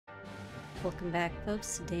Welcome back,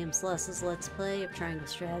 folks, to Dameceles' Let's Play of Triangle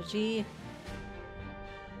Strategy.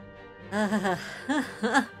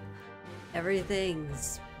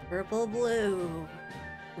 Everything's purple-blue.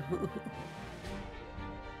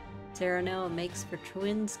 Serenoa makes for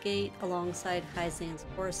Twins Gate alongside Hyzan's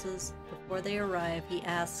forces. Before they arrive, he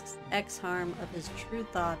asks Exharme of his true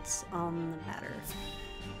thoughts on the matter.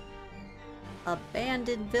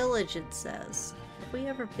 Abandoned village, it says. Have we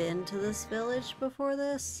ever been to this village before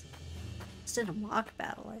this? Just in a mock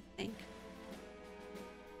battle, I think.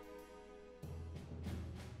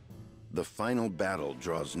 The final battle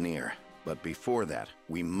draws near, but before that,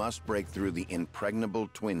 we must break through the impregnable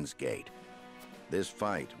Twins Gate. This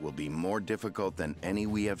fight will be more difficult than any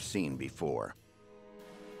we have seen before.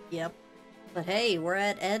 Yep. But hey, we're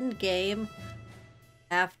at endgame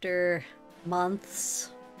after months.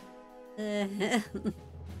 You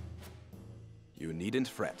needn't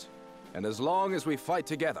fret. And as long as we fight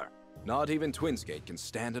together, not even Twins Gate can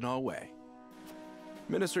stand in our way.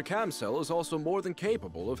 Minister Camsell is also more than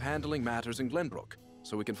capable of handling matters in Glenbrook,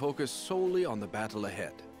 so we can focus solely on the battle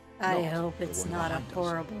ahead. I hope it's not a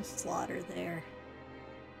horrible slaughter there.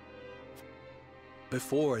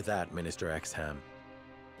 Before that, Minister Exharme,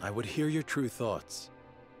 I would hear your true thoughts.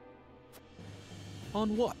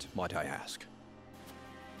 On what, might I ask?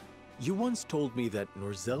 You once told me that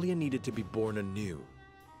Norzelia needed to be born anew.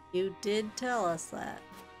 You did tell us that.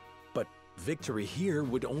 But victory here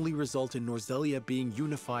would only result in Norzelia being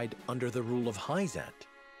unified under the rule of Hyzan.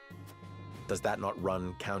 Does that not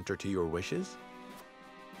run counter to your wishes?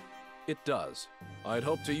 It does. I'd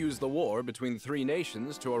hoped to use the war between three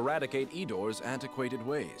nations to eradicate Edor's antiquated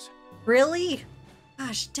ways. Really?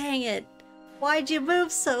 Gosh dang it. Why'd you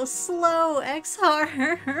move so slow,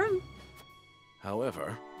 Exharme?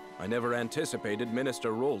 However, I never anticipated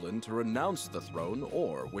Minister Roland to renounce the throne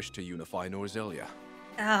or wish to unify Norzelia.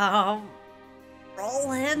 Oh,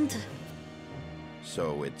 Roland.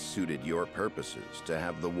 So it suited your purposes to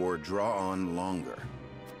have the war draw on longer.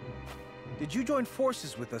 Did you join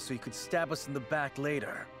forces with us so you could stab us in the back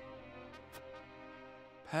later?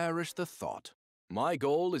 Perish the thought. My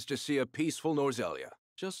goal is to see a peaceful Norzelia,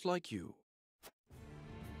 just like you.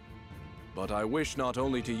 But I wish not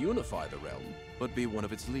only to unify the realm, but be one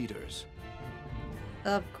of its leaders.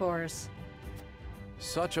 Of course.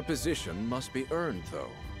 Such a position must be earned, though,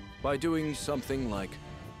 by doing something like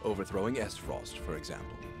overthrowing Esfrost, for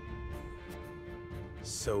example.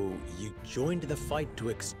 So you joined the fight to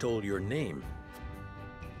extol your name?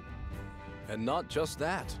 And not just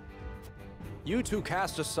that. You two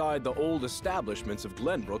cast aside the old establishments of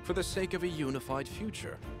Glenbrook for the sake of a unified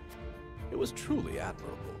future. It was truly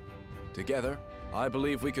admirable. Together, I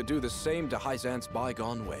believe we could do the same to Hyzan's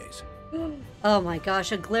bygone ways. Oh my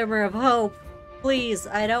gosh, a glimmer of hope. Please,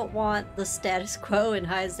 I don't want the status quo in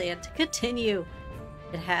Hyzan to continue.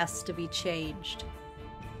 It has to be changed.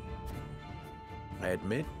 I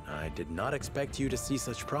admit, I did not expect you to see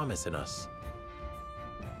such promise in us.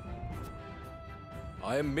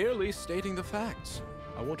 I am merely stating the facts.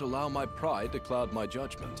 I won't allow my pride to cloud my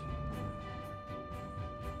judgment.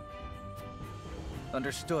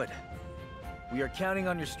 Understood. We are counting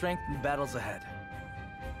on your strength in battles ahead.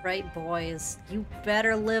 Right, boys. You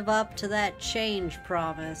better live up to that change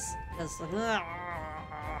promise. 'Cause,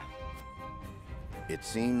 It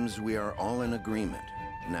seems we are all in agreement.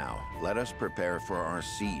 Now, let us prepare for our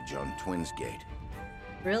siege on Twins Gate.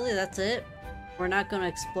 really, that's it? We're not going to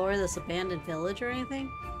explore this abandoned village or anything?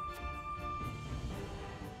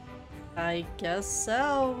 I guess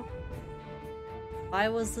so. Why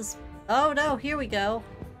was this... Oh no, here we go.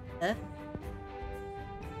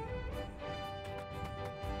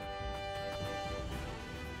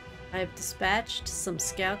 I've dispatched some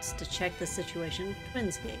scouts to check the situation at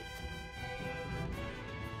Twins Gate.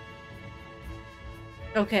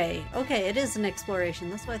 Okay, it is an exploration.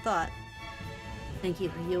 That's what I thought. Thank you,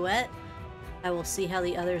 Huette. I will see how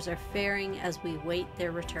the others are faring as we wait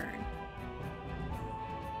their return.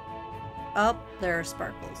 Oh, there are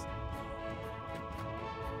sparkles.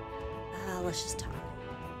 Let's just talk.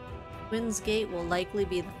 Twins Gate will likely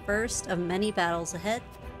be the first of many battles ahead.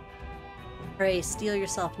 Pray, steel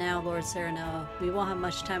yourself now, Lord Serenoa. We won't have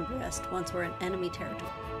much time to rest once we're in enemy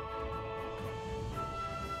territory.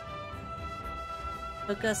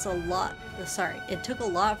 It took a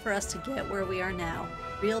lot for us to get where we are now.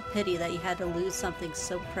 Real pity that you had to lose something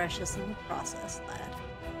so precious in the process, lad.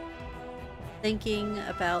 Thinking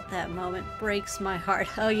about that moment breaks my heart.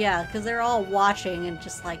 Oh yeah, because they're all watching and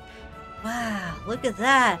just like, wow, look at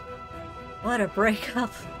that! What a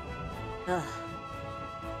breakup! Ugh.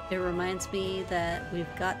 It reminds me that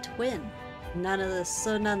we've got to win. None of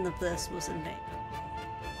this was in vain.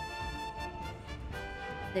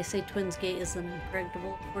 They say Twins Gate is an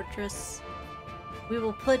impregnable fortress. We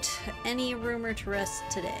will put any rumor to rest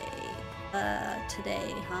today.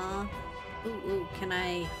 Today, huh? Ooh, can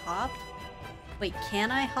I hop? Wait, can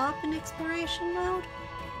I hop in exploration mode?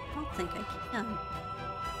 I don't think I can.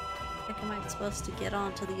 How am I supposed to get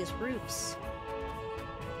onto these roofs?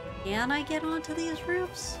 Can I get onto these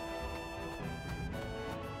roofs?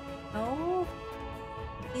 No?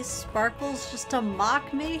 These sparkles just to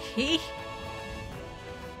mock me?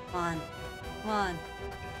 Come on. Come on.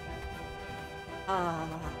 Ah,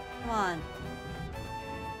 come on.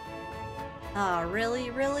 Ah, really?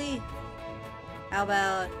 Really? How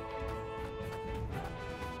about...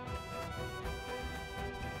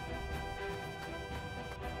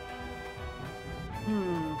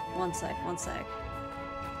 One sec.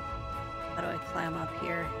 How do I climb up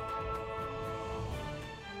here?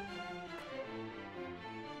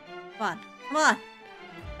 Come on!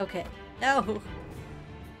 Okay, no!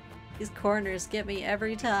 These corners get me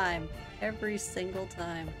every time. Every single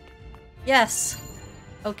time. Yes!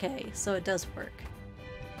 Okay, so it does work.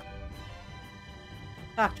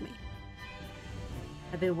 Talk to me.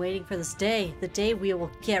 I've been waiting for this day. The day we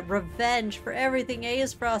will get revenge for everything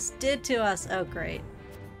Aesfrost did to us. Oh, great.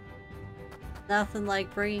 Nothing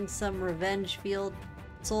like bringing some revenge field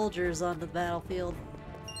soldiers onto the battlefield.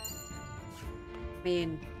 I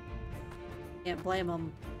mean, can't blame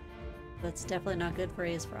them. But it's definitely not good for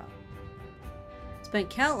Aesfrost. Spent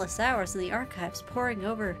countless hours in the archives poring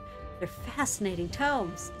over their fascinating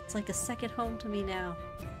tomes. It's like a second home to me now.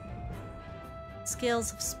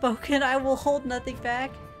 Scales have spoken. I will hold nothing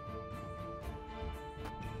back.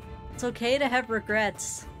 It's okay to have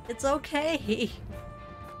regrets. It's okay.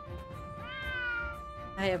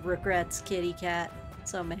 I have regrets, kitty cat.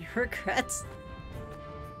 So many regrets.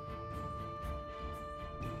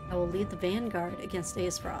 I will lead the vanguard against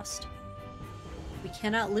Aesfrost. We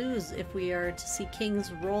cannot lose if we are to see King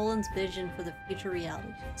Roland's vision for the future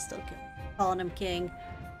reality. Still calling him King.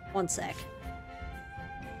 One sec.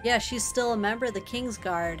 Yeah, she's still a member of the King's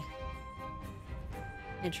Guard.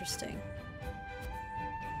 Interesting.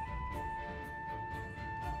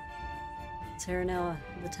 Serenella,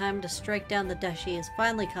 the time to strike down the duchy has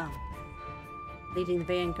finally come. Leading the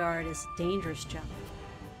vanguard is a dangerous job.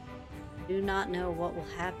 I do not know what will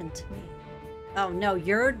happen to me. Oh no,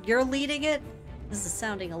 you're leading it? This is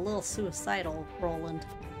sounding a little suicidal, Roland.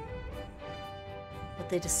 But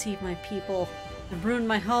they deceive my people and ruin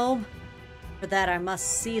my home. For that I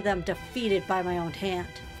must see them defeated by my own hand.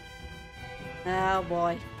 Oh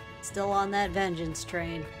boy, still on that vengeance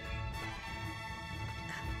train.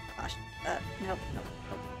 Gosh, nope.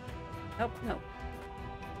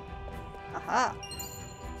 Aha!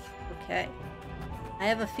 Okay. I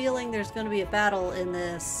have a feeling there's going to be a battle in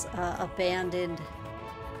this abandoned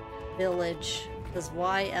village. Because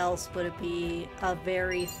why else would it be a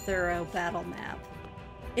very thorough battle map?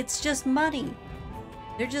 It's just money.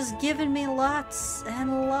 They're just giving me lots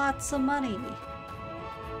and lots of money.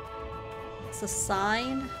 It's a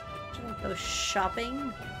sign. Should I go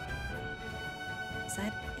shopping? Is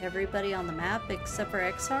that everybody on the map except for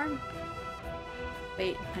Exharme?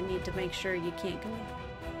 Wait, I need to make sure you can't go.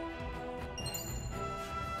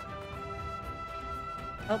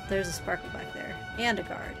 Oh, there's a sparkle back there. And a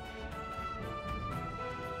guard.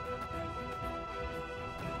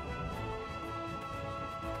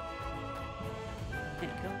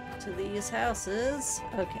 Can't go to these houses.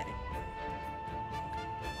 Okay.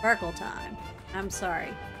 Sparkle time. I'm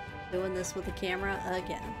sorry. Doing this with the camera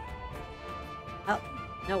again. Oh,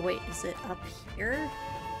 no wait, is it up here?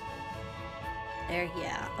 There,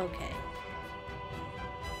 yeah, okay.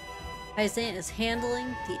 Hyzant is handling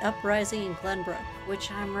the uprising in Glenbrook,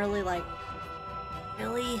 which I'm really like,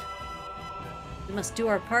 really? We must do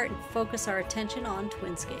our part and focus our attention on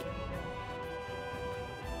Twinscape.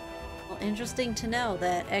 Well, interesting to know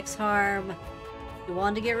that Exharme, he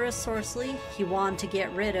wanted to get rid of Sorceley, he wanted to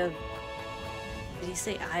get rid of, did he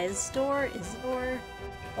say Isidore?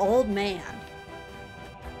 Old man.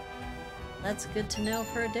 That's good to know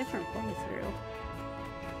for a different playthrough.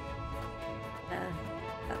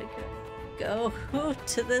 Gotta go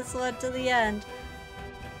to this one to the end.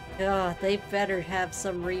 Oh, they better have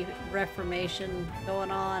some reformation going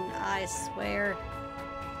on, I swear.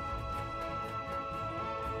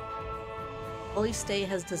 Holy State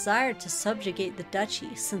has desired to subjugate the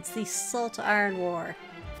duchy since the Salt Iron War.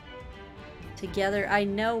 Together, I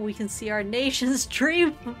know we can see our nation's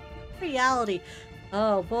dream reality.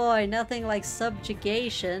 Oh boy, nothing like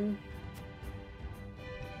subjugation.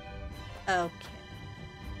 Okay.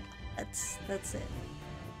 That's it.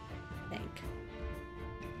 I think.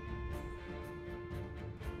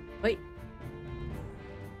 Wait.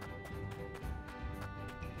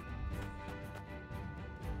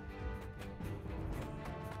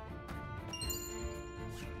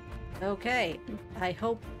 Okay, I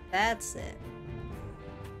hope that's it.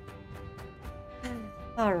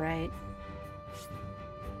 Alright.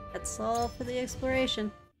 That's all for the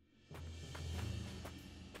exploration.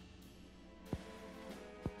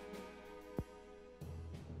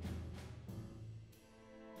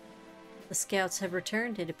 The scouts have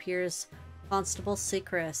returned. It appears Constable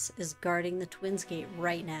Sikris is guarding the Twins Gate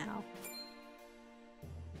right now.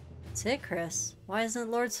 Sikris? Why isn't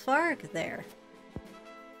Lord Svarg there?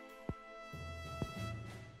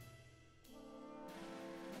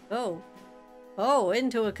 Oh. Oh,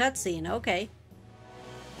 into a cutscene. Okay.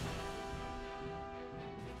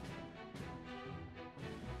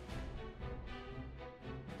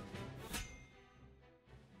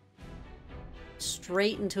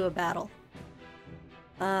 Straight into a battle.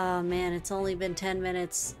 Oh man, it's only been 10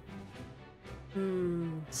 minutes.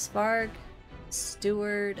 Svarg,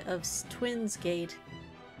 steward of Twins Gate,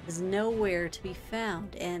 is nowhere to be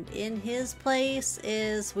found, and in his place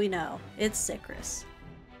is, we know, it's Sikris.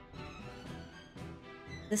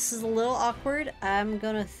 This is a little awkward. I'm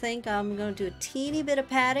gonna do a teeny bit of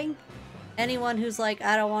padding. Anyone who's like,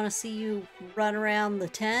 I don't want to see you run around the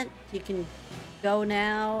tent, you can go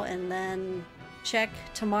now and then check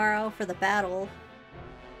tomorrow for the battle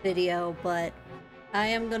video, but I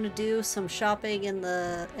am gonna do some shopping in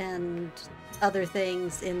the and other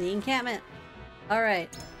things in the encampment.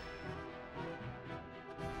 Alright.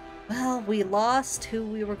 Well, we lost who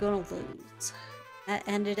we were gonna lose. That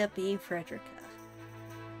ended up being Frederica.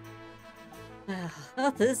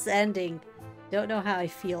 This ending. Don't know how I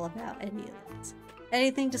feel about any of this.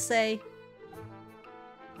 Anything to say?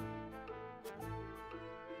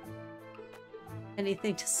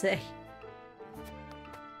 Anything to say?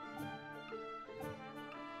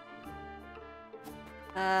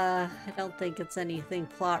 I don't think it's anything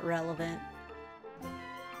plot relevant.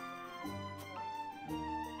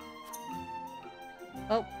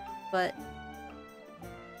 Oh, but...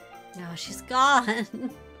 no, she's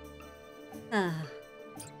gone! I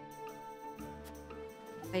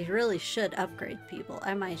really should upgrade people.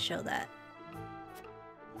 I might show that.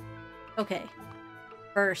 Okay.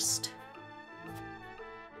 First.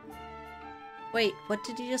 Wait, what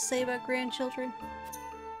did you just say about grandchildren?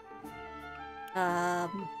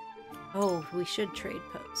 Oh, we should trade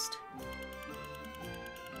post.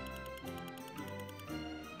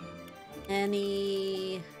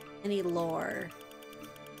 Any lore?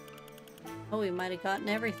 Oh, we might have gotten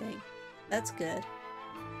everything. That's good.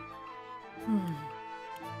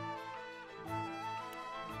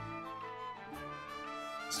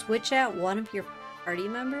 Switch out one of your party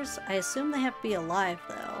members? I assume they have to be alive,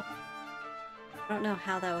 though. I don't know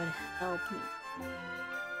how that would help me.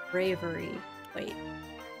 Bravery. Wait.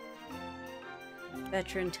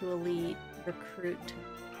 Veteran to elite. Recruit to...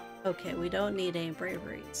 okay, we don't need any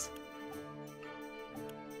braveries.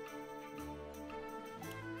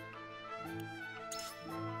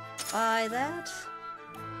 Buy that.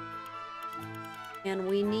 And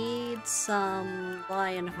we need some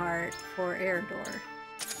Lionheart for Eredor.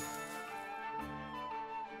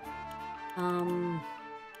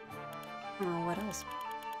 Oh, what else?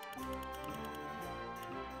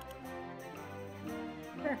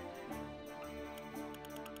 Sure.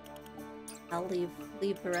 I'll leave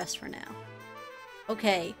the rest for now.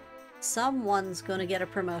 Okay, someone's gonna get a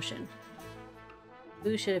promotion.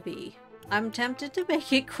 Who should it be? I'm tempted to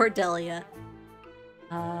make it Cordelia.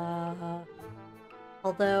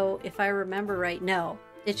 Although, if I remember right, no.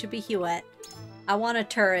 It should be Huette. I want a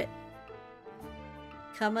turret.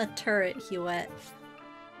 Come a turret, Huette.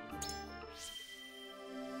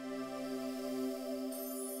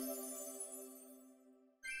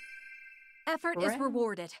 Effort is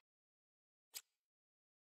rewarded.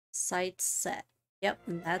 Sights set. Yep,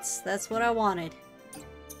 and that's what I wanted.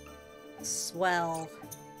 Swell.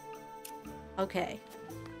 Okay.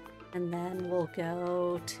 And then we'll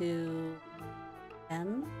go to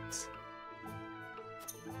end.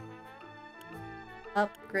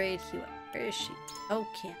 Upgrade Hewitt. Where is she? Oh,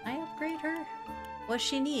 can I upgrade her? What's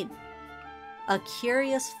she need? A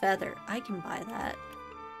curious feather. I can buy that.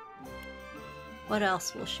 What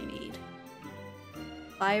else will she need?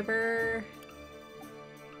 Fiber.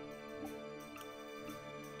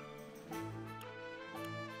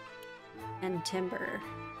 And timber.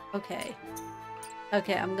 Okay.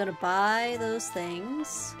 Okay, I'm gonna buy those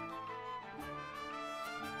things.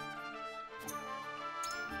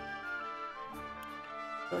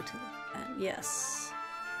 Go to the pen. Yes.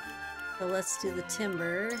 So let's do the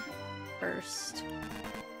timber first.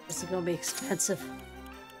 This is gonna be expensive.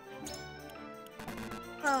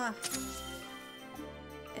 Ah.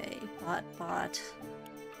 Okay, bot.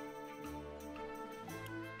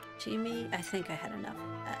 Chimmy, I think I had enough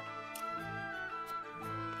of that.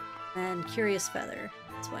 And Curious Feather,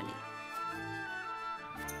 that's what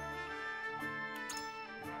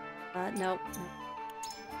I need. Nope.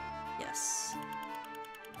 Yes.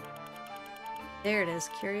 There it is,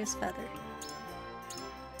 Curious Feather.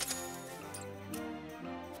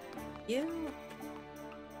 You.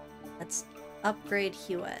 Let's upgrade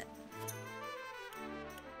Hewitt.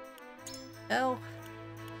 Oh.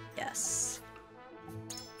 Yes.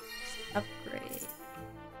 Upgrade.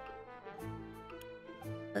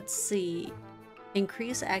 Let's see.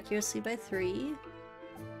 Increase accuracy by 3.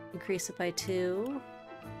 Increase it by 2.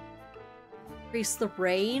 Increase the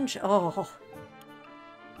range. Oh.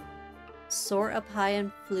 Soar up high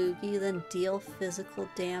and flugy, then deal physical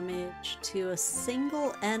damage to a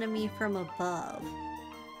single enemy from above.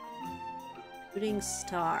 Shooting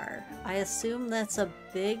star. I assume that's a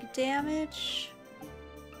big damage?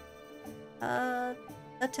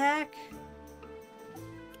 Attack?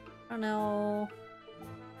 I don't know.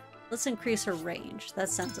 Let's increase her range. That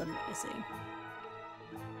sounds amazing.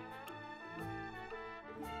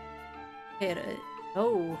 Okay,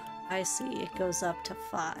 oh, I see. It goes up to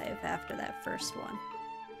 5 after that first one.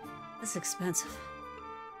 That's expensive.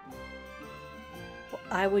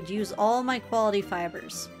 I would use all my quality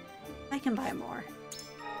fibers. I can buy more.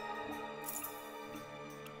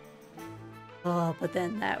 Oh, but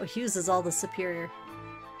then that uses all the superior.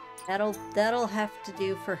 That'll have to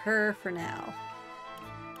do for her for now.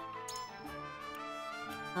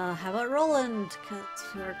 How about Roland? Because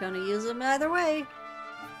we're gonna use him either way.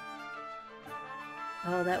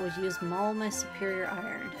 Oh, that would use all my superior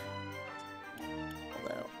iron.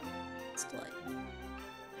 Although, still like...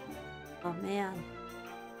 Oh man.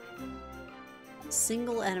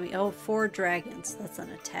 Single enemy. Oh, 4 dragons. That's an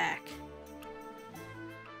attack.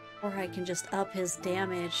 Or I can just up his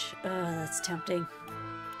damage. Oh, that's tempting.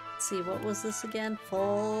 Let's see, what was this again?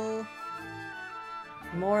 Full...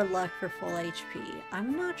 More luck for full HP.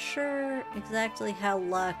 I'm not sure exactly how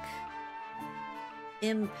luck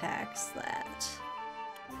impacts that.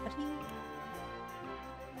 What do you...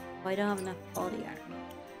 Oh, I don't have enough quality iron.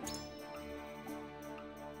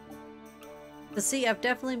 But see, I've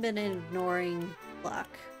definitely been ignoring luck.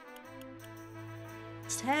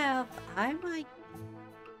 Just have... I might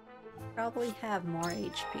probably have more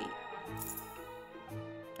HP.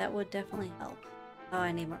 That would definitely help. Oh,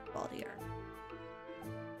 I need more quality iron.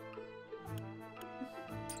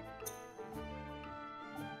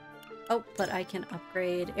 Oh, but I can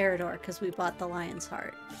upgrade Eridor because we bought the Lion's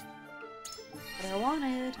Heart. What I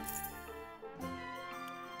wanted.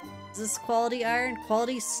 Is this quality iron?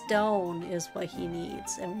 Quality stone is what he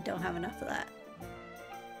needs, and we don't have enough of that.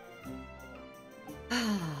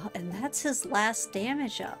 And that's his last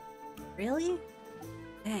damage up. Really?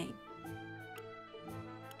 Dang.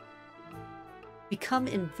 Become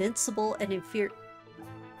invincible and inferior.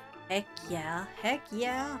 Heck yeah. Heck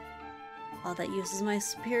yeah. Oh, that uses my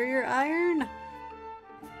superior iron?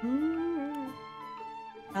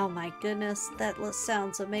 Oh my goodness, that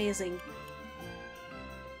sounds amazing.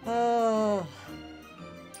 Oh.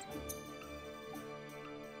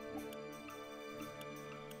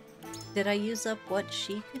 Did I use up what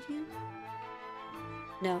she could use?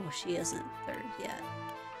 No, she isn't 3rd yet.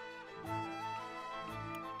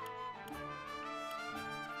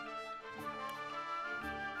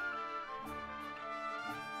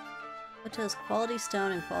 What does quality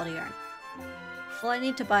stone and quality iron? Well, I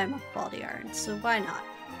need to buy more quality iron, so why not?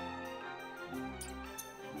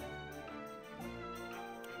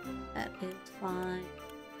 That is fine.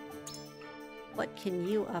 What can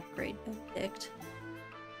you upgrade, Benedict?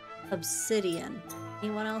 Obsidian.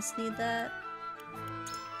 Anyone else need that?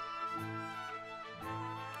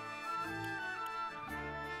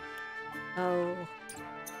 Oh.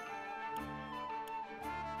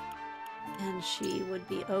 And she would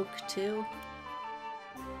be oak too?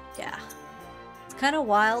 Yeah. It's kind of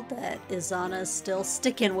wild that Izana's still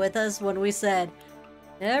sticking with us when we said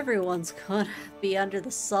everyone's gonna be under the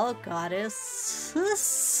Salt Goddess.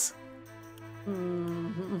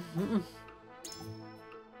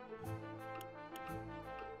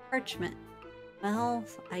 Parchment. Well,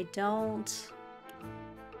 I don't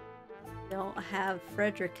have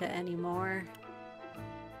Frederica anymore.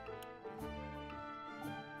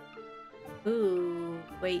 Ooh,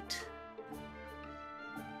 wait.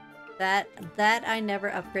 That I never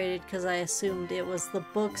upgraded because I assumed it was the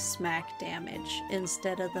book smack damage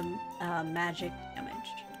instead of the magic damage.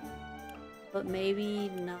 But maybe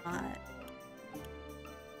not.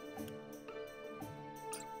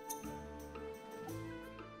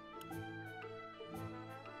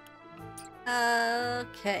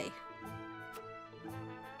 Okay.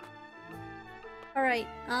 Alright,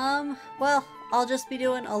 well, I'll just be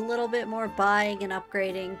doing a little bit more buying and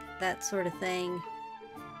upgrading, that sort of thing.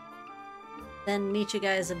 Then meet you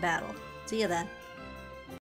guys in battle. See you then.